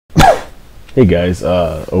Hey guys,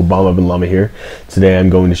 Obama Bin Llama here. Today I'm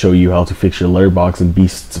going to show you how to fix your letterbox and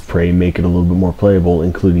beasts of prey, make it a little bit more playable,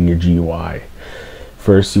 including your GUI.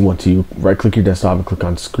 First, you want to right click your desktop and click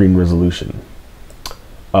on screen resolution.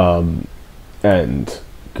 And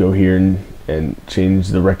go here and change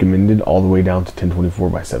the recommended all the way down to 1024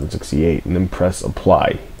 by 768 and then press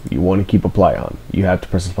apply. You want to keep apply on. You have to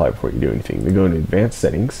press apply before you do anything. Then go into advanced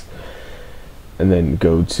settings and then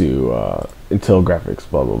go to Intel graphics,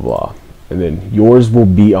 blah blah blah. And then yours will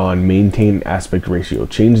be on maintain aspect ratio.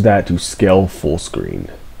 Change that to scale full screen.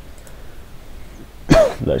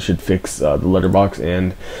 That should fix the letterbox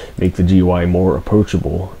and make the GUI more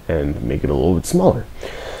approachable and make it a little bit smaller.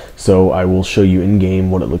 So I will show you in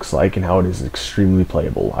game what it looks like and how it is extremely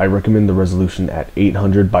playable. I recommend the resolution at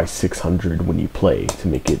 800 by 600 when you play to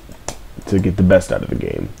get the best out of the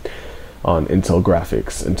game on Intel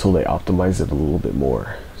graphics until they optimize it a little bit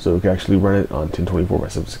more. So we can actually run it on 1024 by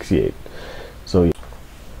 768. So yeah.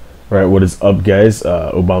 Alright, what is up guys?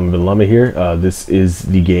 Obama Bin Llama here. This is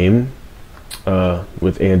the game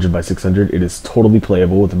with 800 by 600. It is totally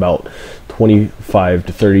playable with about 25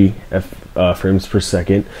 to 30 frames per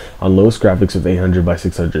second on lowest graphics with 800 by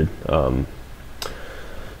 600.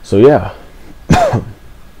 So yeah.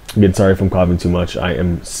 Again, sorry if I'm coughing too much. I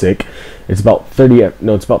am sick. It's about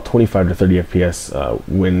 25 to 30 FPS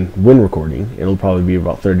when recording. It'll probably be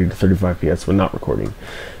about 30 to 35 FPS when not recording.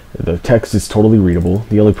 The text is totally readable.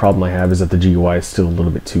 The only problem I have is that the GUI is still a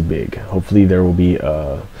little bit too big. Hopefully there will be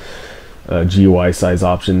GUI size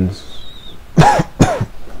options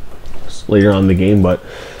later on in the game, but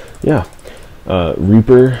yeah.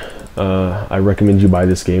 Reaper, I recommend you buy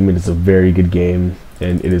this game. It is a very good game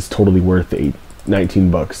and it is totally worth the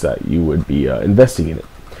 19 bucks that you would be investing in it.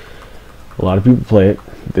 A lot of people play it.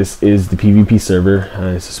 This is the PvP server.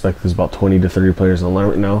 I suspect there's about 20 to 30 players online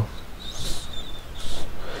right now.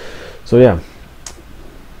 So yeah,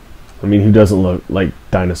 I mean, who doesn't like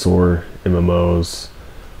dinosaur MMOs?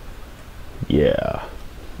 Yeah.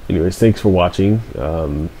 Anyways, thanks for watching.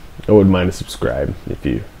 I wouldn't mind a subscribe if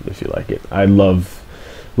you like it. I love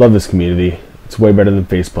this community. It's way better than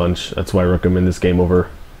Face Punch. That's why I recommend this game over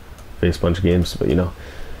Face Punch games. But you know,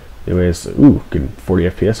 anyways, ooh, getting 40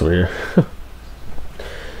 FPS over here.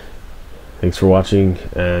 Thanks for watching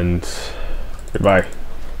and goodbye.